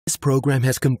program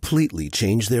has completely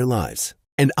changed their lives.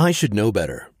 And I should know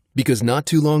better, because not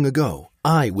too long ago,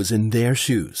 I was in their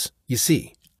shoes. You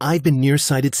see, I've been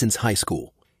nearsighted since high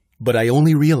school, but I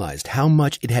only realized how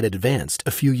much it had advanced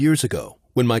a few years ago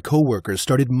when my coworkers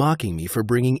started mocking me for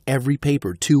bringing every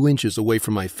paper 2 inches away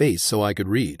from my face so I could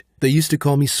read. They used to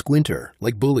call me Squinter,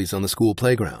 like bullies on the school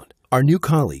playground. Our new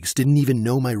colleagues didn't even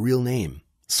know my real name.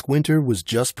 Squinter was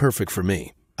just perfect for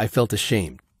me. I felt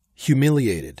ashamed,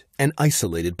 humiliated, and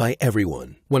isolated by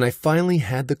everyone. When I finally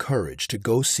had the courage to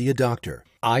go see a doctor,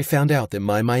 I found out that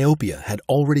my myopia had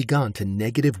already gone to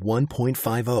negative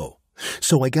 1.50.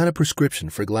 So I got a prescription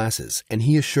for glasses, and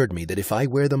he assured me that if I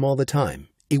wear them all the time,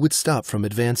 it would stop from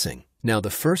advancing. Now, the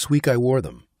first week I wore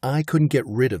them, I couldn't get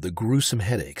rid of the gruesome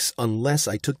headaches unless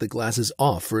I took the glasses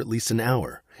off for at least an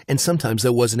hour, and sometimes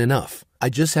that wasn't enough. I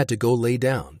just had to go lay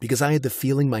down because I had the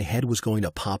feeling my head was going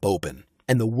to pop open.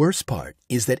 And the worst part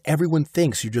is that everyone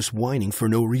thinks you're just whining for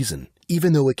no reason,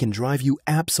 even though it can drive you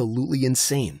absolutely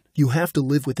insane. You have to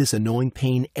live with this annoying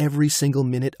pain every single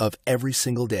minute of every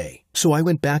single day. So I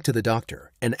went back to the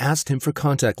doctor and asked him for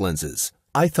contact lenses.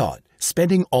 I thought,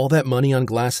 spending all that money on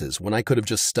glasses when I could have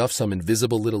just stuffed some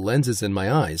invisible little lenses in my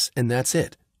eyes and that's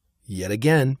it. Yet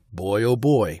again, boy oh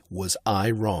boy, was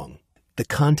I wrong. The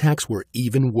contacts were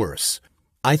even worse.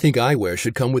 I think eyewear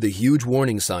should come with a huge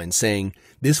warning sign saying,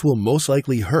 "This will most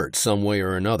likely hurt some way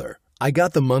or another." I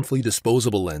got the monthly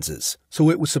disposable lenses,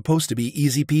 so it was supposed to be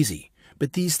easy peasy.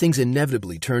 But these things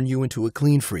inevitably turn you into a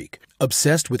clean freak,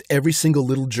 obsessed with every single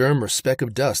little germ or speck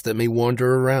of dust that may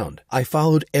wander around. I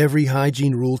followed every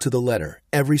hygiene rule to the letter,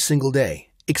 every single day,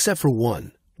 except for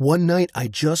one. One night I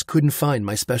just couldn't find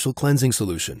my special cleansing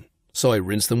solution, so I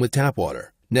rinsed them with tap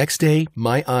water. Next day,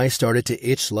 my eyes started to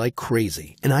itch like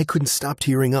crazy, and I couldn't stop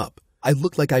tearing up. I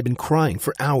looked like I'd been crying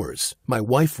for hours. My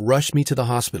wife rushed me to the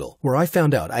hospital, where I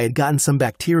found out I had gotten some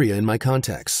bacteria in my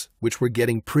contacts, which were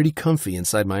getting pretty comfy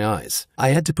inside my eyes.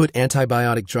 I had to put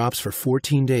antibiotic drops for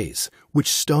 14 days,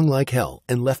 which stung like hell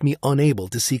and left me unable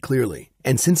to see clearly.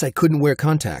 And since I couldn't wear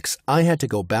contacts, I had to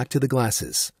go back to the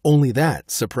glasses. Only that,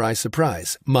 surprise,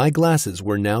 surprise, my glasses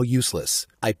were now useless.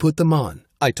 I put them on,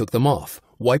 I took them off,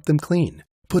 wiped them clean,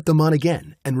 put them on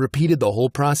again, and repeated the whole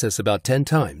process about 10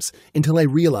 times until I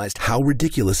realized how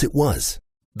ridiculous it was.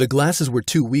 The glasses were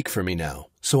too weak for me now,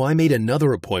 so I made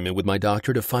another appointment with my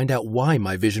doctor to find out why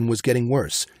my vision was getting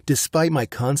worse, despite my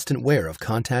constant wear of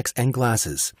contacts and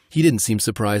glasses. He didn't seem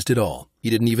surprised at all. He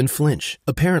didn't even flinch.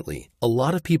 Apparently, a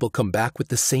lot of people come back with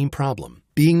the same problem.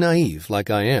 Being naive like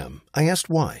I am, I asked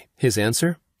why. His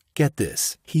answer? Get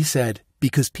this. He said,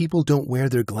 because people don't wear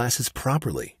their glasses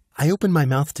properly. I opened my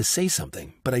mouth to say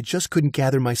something, but I just couldn't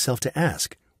gather myself to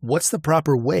ask, what's the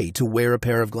proper way to wear a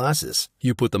pair of glasses?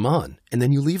 You put them on, and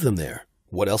then you leave them there.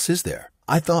 What else is there?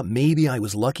 I thought maybe I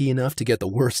was lucky enough to get the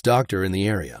worst doctor in the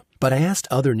area. But I asked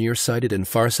other nearsighted and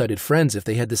farsighted friends if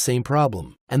they had the same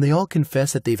problem, and they all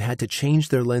confessed that they've had to change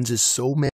their lenses so many